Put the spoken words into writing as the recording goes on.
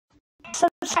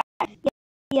subscribe.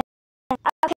 Yeah.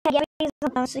 Okay, Gabby's on the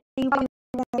phone, so you probably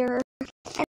won't hear her.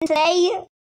 And today,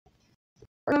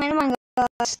 we're going to Among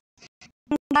Us.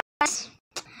 Guys,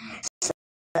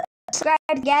 subscribe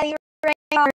to Gabby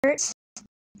Roberts.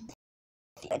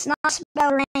 It's not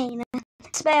spelled rain.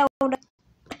 It's spelled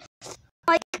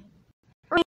like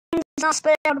rain. It's not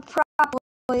spelled properly.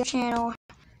 Channel.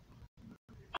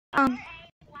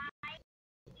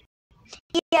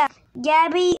 Yeah,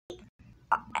 Gabby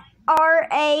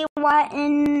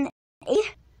Rayne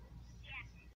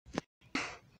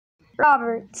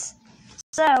Roberts.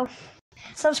 So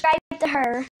subscribe to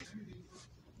her.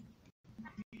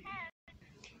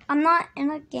 I'm not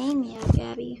in a game yet,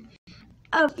 Gabby.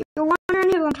 Oh, if you're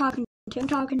wondering who I'm talking to, I'm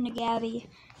talking to Gabby.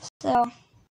 So,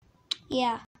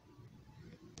 yeah.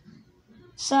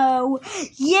 So,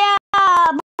 yeah,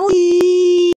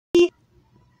 boy.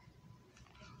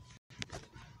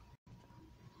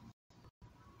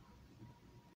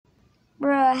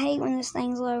 Bruh, I hate when this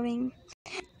thing's loading.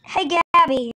 Hey,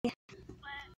 Gabby.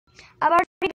 I've already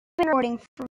been recording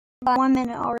for about 1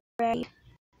 minute already.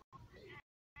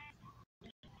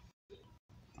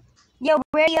 Yo,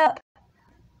 ready up.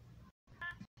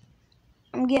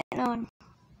 I'm getting on.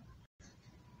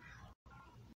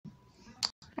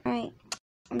 Alright.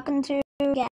 I'm looking to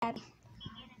Gabby.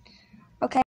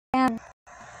 Okay, I'm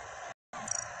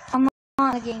on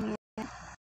the game yet.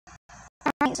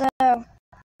 Alright, so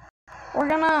we're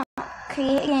gonna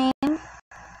create a game.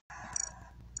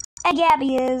 Hey,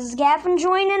 Gabby, is Gavin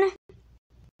joining?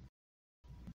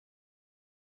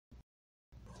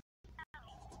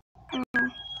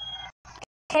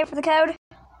 Okay, for the code.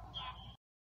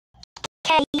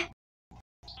 K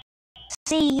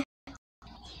C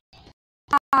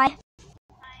I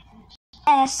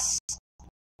S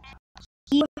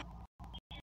U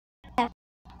F.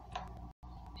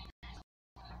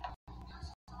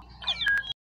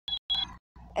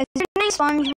 Is your name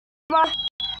SpongeBob?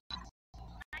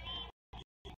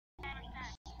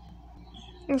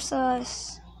 You're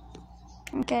sus.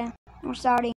 Okay, we're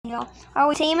starting, y'all. Are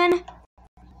we teaming?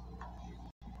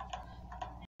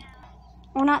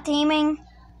 We're not teaming?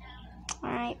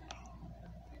 Alright.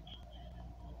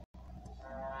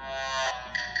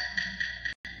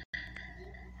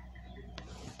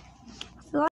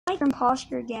 I feel like you're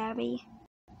imposter, Gabby.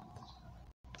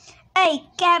 Hey,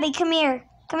 Gabby, come here.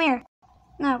 Come here.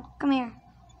 No, come here.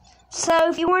 So,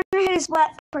 if you wonder who this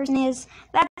black person is,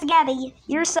 that's Gabby.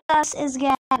 Your sus is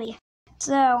Gabby.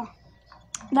 So,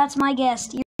 that's my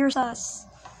guest. You're sus.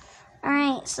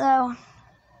 Alright, so,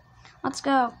 let's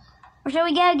go. Where shall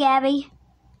we go, Gabby?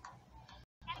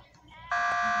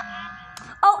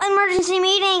 Oh, emergency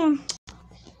meeting!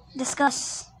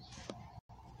 Discuss.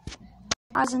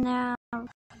 As of now.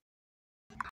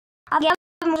 Gabby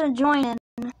wasn't joining.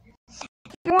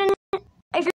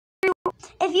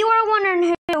 If you are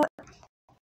wondering who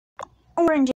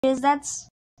Orange is, that's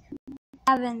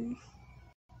Gavin.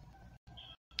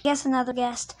 Guess another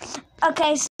guest.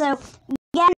 Okay, so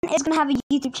Gavin is gonna have a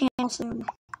YouTube channel soon.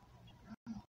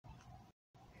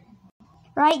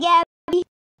 Right, Gabby?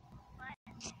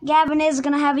 Gavin is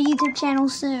gonna have a YouTube channel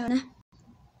soon.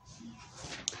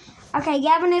 Okay,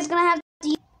 Gavin is gonna have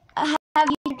a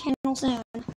YouTube channel soon.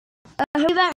 Who are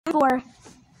you voting for?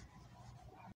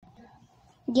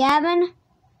 Gavin?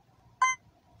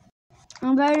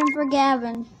 I'm voting for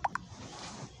Gavin.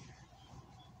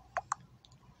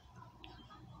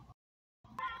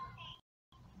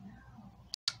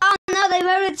 Oh no, they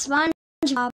voted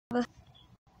SpongeBob.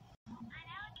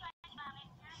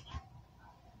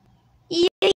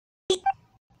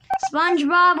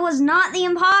 SpongeBob was not the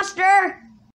imposter.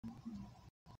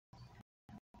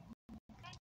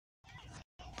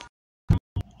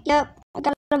 Yep, I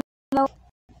got a vote.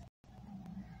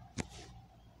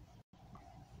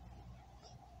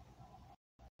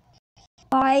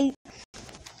 White.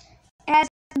 It has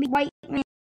to be white man.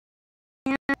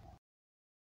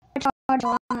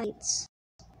 Charge lights.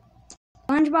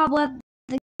 SpongeBob left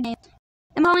the game.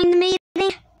 Am I in the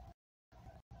meeting?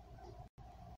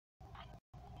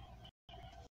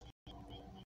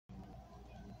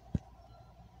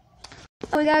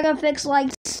 We gotta go fix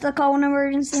lights to call an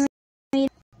emergency meeting.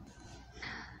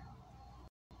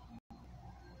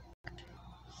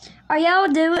 Are y'all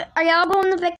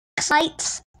going to fix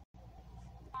lights?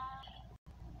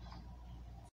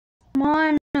 Come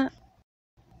on.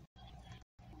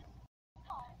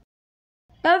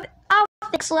 I'll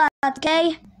fix lights,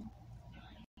 okay?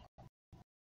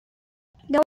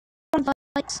 Go on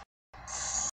lights.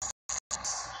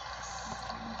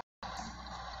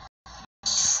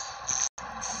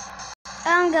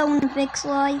 I'm going to fix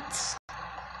lights.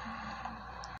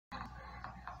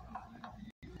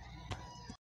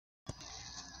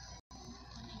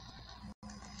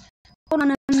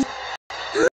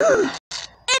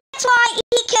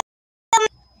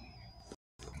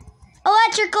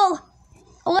 Electrical.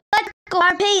 Electrical.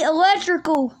 I repeat,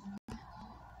 electrical.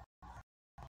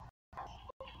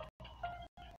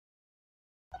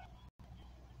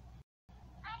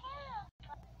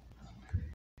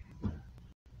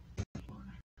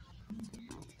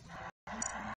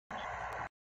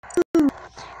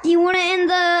 Do you want to end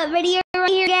the video right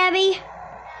here, Gabby?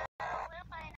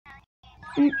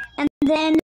 And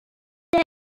then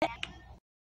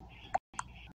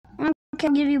okay,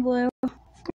 I'll give you blue.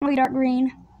 I'll be dark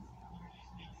green.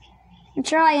 I'm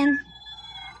trying.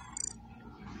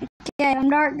 Okay, I'm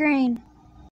dark green.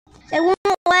 It won't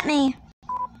let me.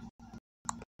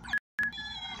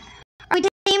 Are we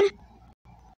team?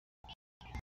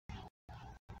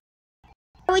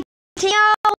 Are we team?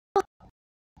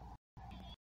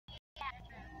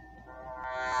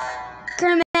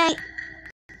 Crewmate.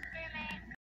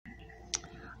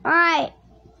 Alright.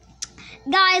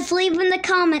 Guys, leave in the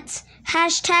comments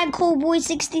hashtag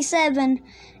coolboy67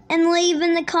 and leave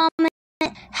in the comment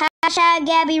hashtag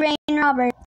Gabby Rain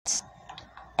Roberts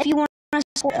if you want to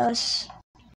support us.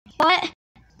 What?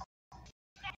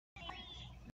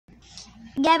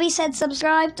 Gabby said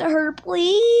subscribe to her,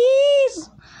 please.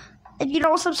 If you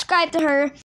don't subscribe to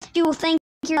her, she will think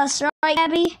you're us, right,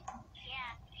 Gabby?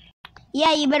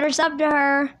 Yeah, you better sub to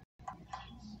her.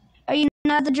 Or you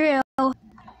know the drill.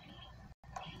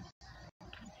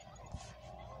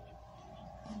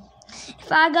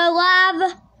 If I go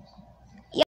live,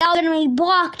 y'all gonna be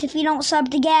blocked if you don't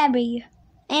sub to Gabby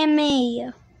and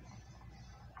me.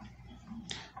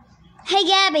 Hey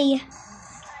Gabby,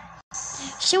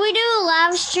 should we do a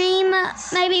live stream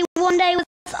maybe one day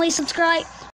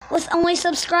with only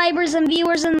subscribers and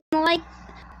viewers and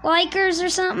likers or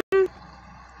something?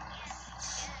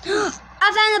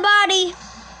 I found the body.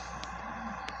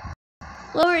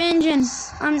 Lower engine.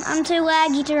 I'm too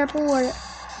laggy to report.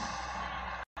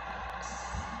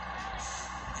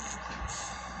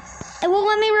 It won't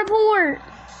let me report.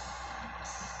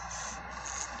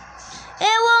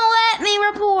 It won't let me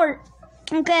report.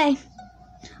 Okay.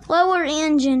 Lower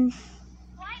engine.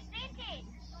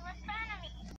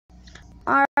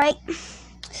 Alright.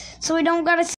 So we don't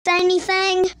gotta say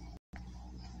anything.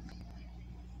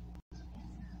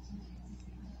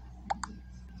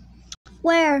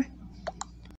 Where?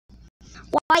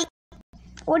 White.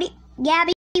 What do you,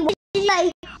 Gabby, what did you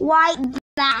say? White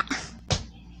that.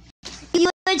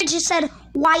 You just said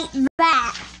white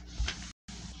that.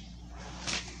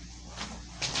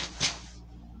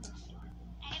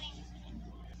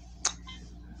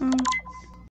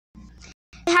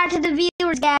 Hi to the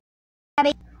viewers,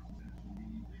 Gabby.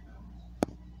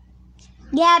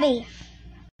 Gabby.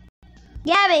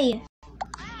 Gabby.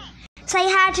 Say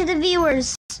hi to the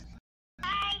viewers. I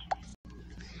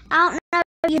don't know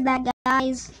if you're that,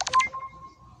 guys.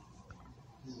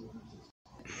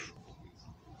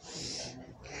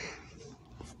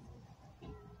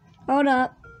 Hold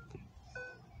up.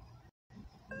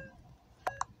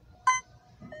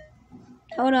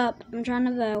 Hold up. I'm trying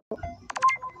to vote.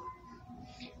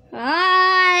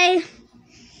 Hi.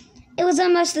 It was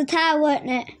almost a tie, wasn't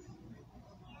it?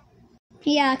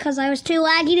 Yeah, because I was too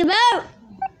laggy to vote.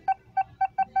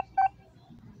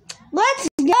 Let's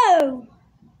go.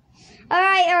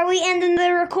 Alright, are we ending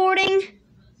the recording?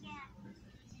 Yeah.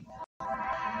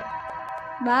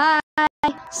 Bye.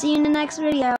 See you in the next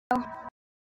video.